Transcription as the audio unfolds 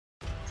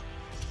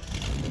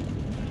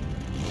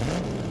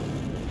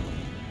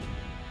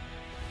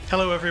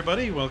Hello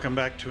everybody, welcome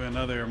back to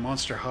another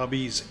Monster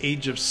Hobbies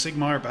Age of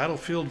Sigmar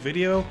Battlefield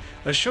video,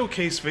 a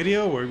showcase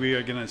video where we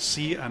are going to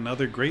see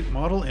another great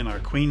model in our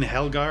Queen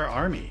Helgar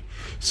army.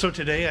 So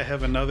today I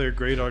have another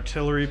great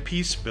artillery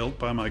piece built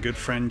by my good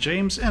friend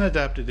James and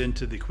adapted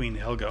into the Queen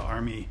Helga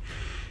army.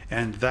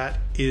 And that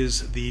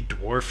is the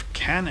dwarf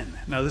cannon.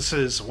 Now this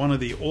is one of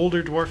the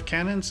older dwarf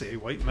cannons, a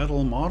white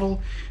metal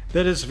model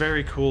that is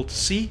very cool to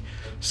see.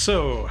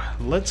 So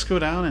let's go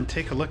down and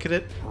take a look at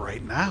it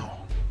right now.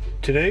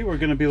 Today we're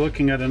going to be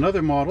looking at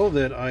another model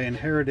that I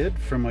inherited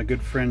from my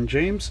good friend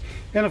James,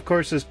 and of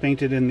course is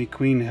painted in the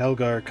Queen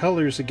Helgar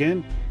colors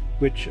again,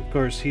 which of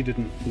course he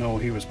didn't know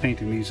he was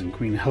painting these in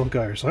Queen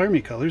Helgar's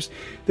army colors.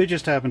 They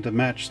just happened to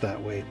match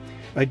that way.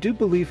 I do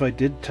believe I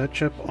did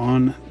touch up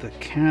on the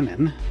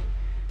cannon.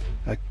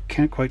 I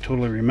can't quite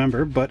totally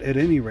remember, but at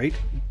any rate,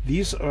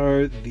 these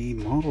are the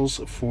models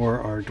for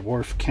our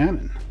dwarf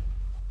cannon.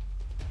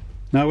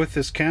 Now with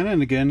this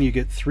cannon, again, you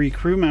get 3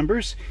 crew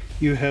members.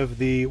 You have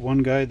the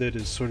one guy that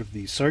is sort of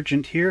the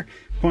sergeant here,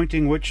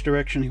 pointing which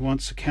direction he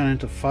wants the cannon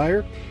to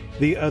fire.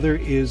 The other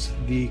is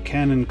the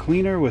cannon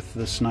cleaner with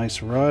this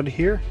nice rod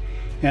here.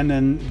 And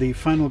then the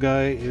final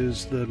guy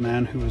is the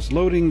man who is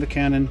loading the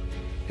cannon.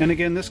 And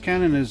again, this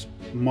cannon is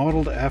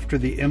modeled after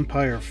the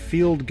Empire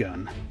field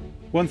gun.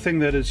 One thing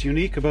that is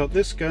unique about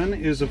this gun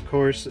is, of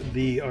course,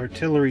 the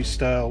artillery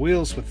style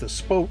wheels with the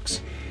spokes.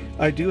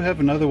 I do have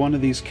another one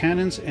of these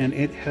cannons and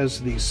it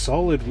has these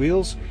solid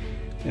wheels,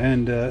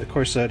 and of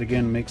course that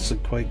again makes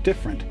it quite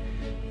different.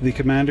 The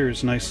commander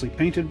is nicely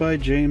painted by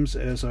James,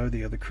 as are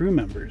the other crew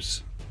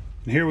members.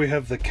 And here we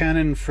have the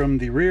cannon from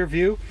the rear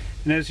view,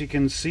 and as you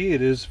can see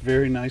it is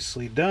very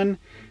nicely done.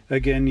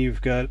 Again,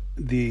 you've got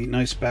the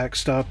nice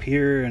backstop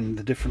here and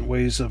the different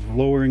ways of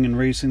lowering and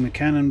raising the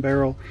cannon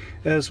barrel,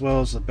 as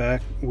well as the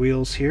back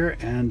wheels here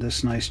and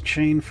this nice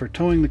chain for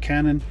towing the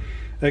cannon.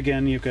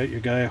 Again, you've got your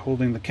guy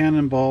holding the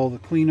cannonball, the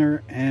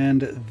cleaner,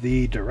 and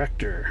the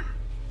director.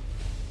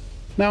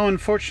 Now,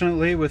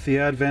 unfortunately, with the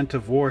advent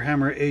of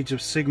Warhammer Age of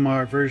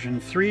Sigmar version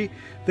 3,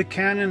 the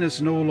cannon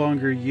is no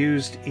longer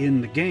used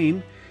in the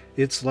game.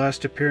 Its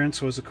last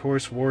appearance was, of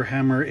course,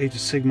 Warhammer Age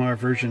of Sigmar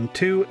version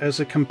 2 as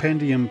a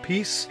compendium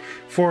piece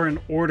for an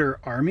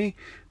Order army,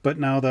 but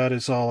now that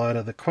is all out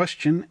of the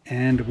question,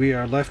 and we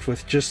are left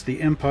with just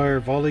the Empire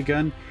volley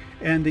gun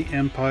and the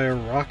Empire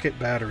rocket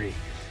battery.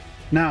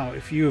 Now,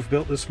 if you have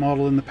built this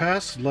model in the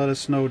past, let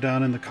us know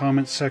down in the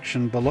comments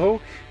section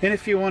below, and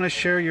if you want to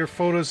share your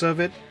photos of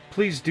it,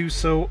 please do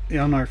so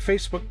on our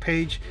Facebook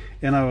page,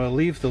 and I will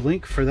leave the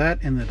link for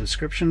that in the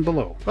description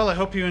below. Well, I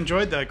hope you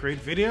enjoyed that great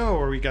video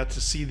where we got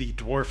to see the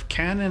dwarf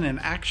cannon in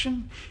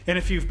action, and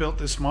if you've built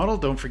this model,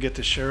 don't forget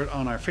to share it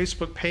on our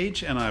Facebook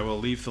page, and I will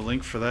leave the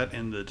link for that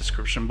in the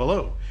description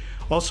below.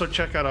 Also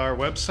check out our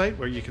website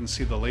where you can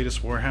see the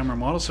latest Warhammer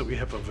models that we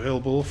have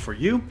available for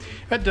you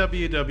at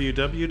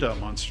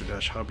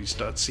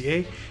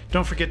www.monster-hobbies.ca.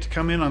 Don't forget to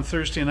come in on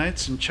Thursday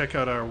nights and check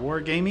out our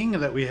wargaming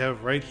that we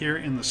have right here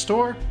in the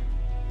store.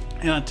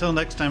 And until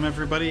next time,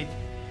 everybody,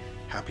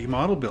 happy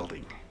model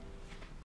building.